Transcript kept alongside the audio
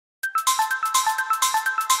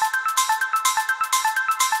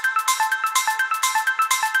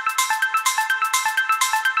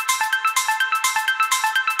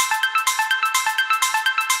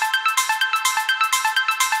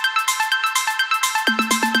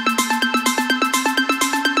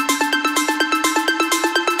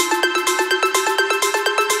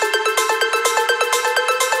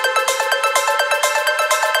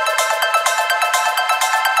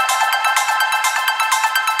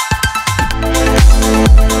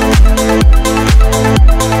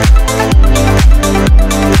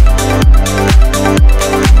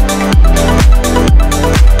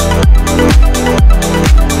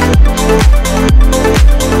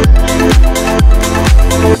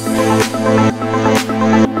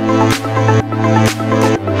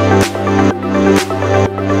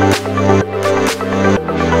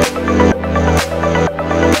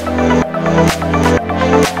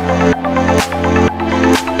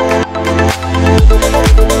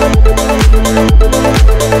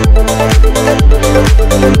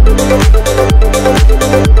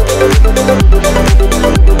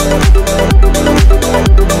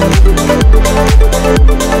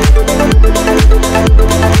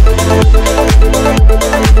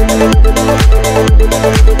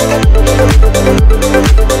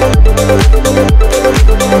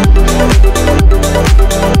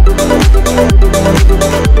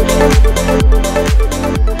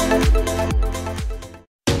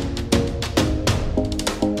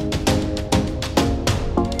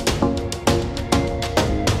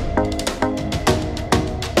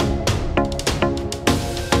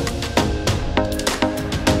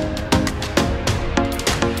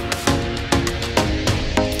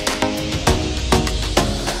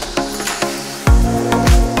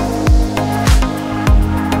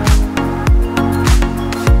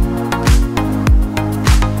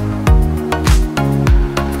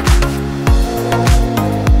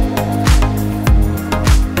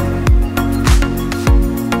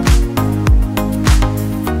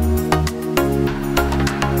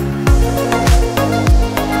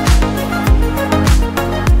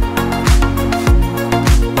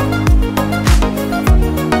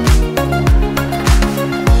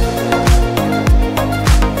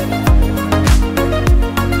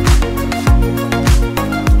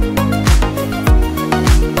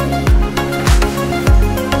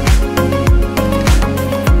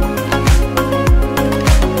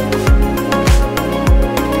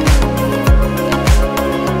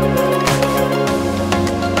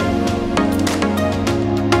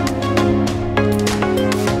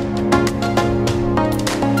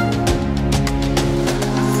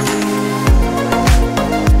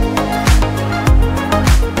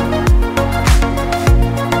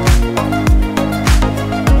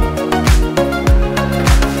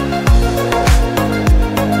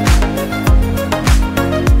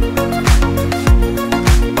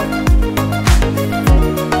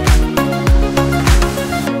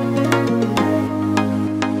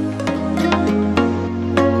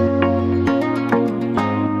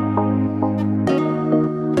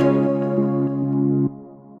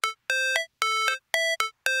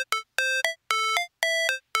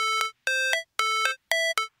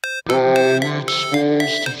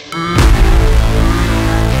Never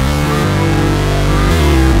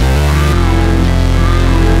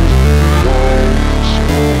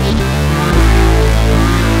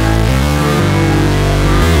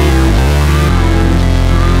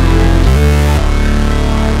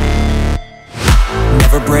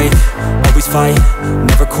break, always fight,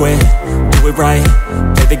 never quit, do it right,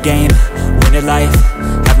 play the game, win it life,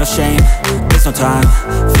 have no shame, there's no time,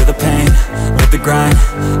 feel the pain, live the grind,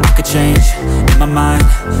 I could change, in my mind,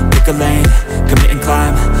 pick a lane, commit and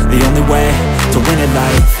climb, the only way to win it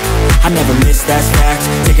life, I never miss, that's fact,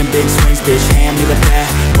 taking big swings, bitch, hand me the bat,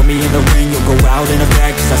 put me in the ring, you'll go out in a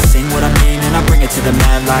bag, cause I sing what I mean and I bring it to the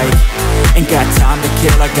mad light, ain't got time to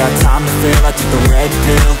kill, I got time to feel, I took the red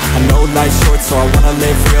pill, I know life's short so I wanna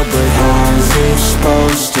live real, but how's it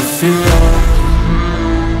supposed to feel?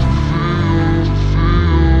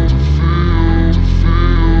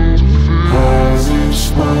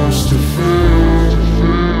 Supposed to feel.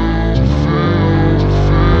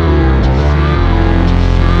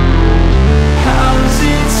 How's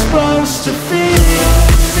it supposed to feel?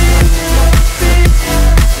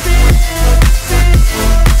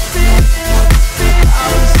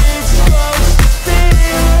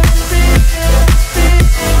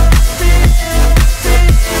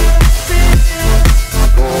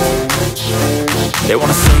 They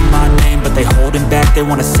wanna say my name, but they holding back. They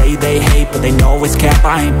wanna say they hate, but they know it's cap.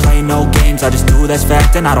 I ain't play no games, I just do, that's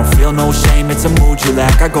fact. And I don't feel no shame, it's a mood you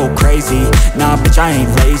lack. I go crazy, nah bitch I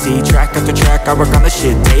ain't lazy. Track after track, I work on this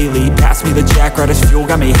shit daily. Pass me the jack, right as fuel,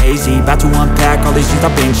 got me hazy. About to unpack all these things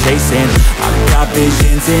I've been chasing. I've got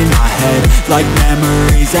visions in my head, like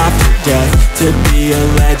memories after death. To be a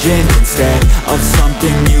legend instead of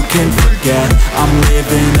something you can forget. I'm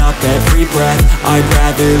living up every breath, I'd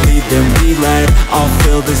rather lead than be led. I'll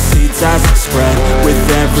fill the seats as I spread with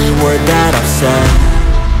every word that I've said.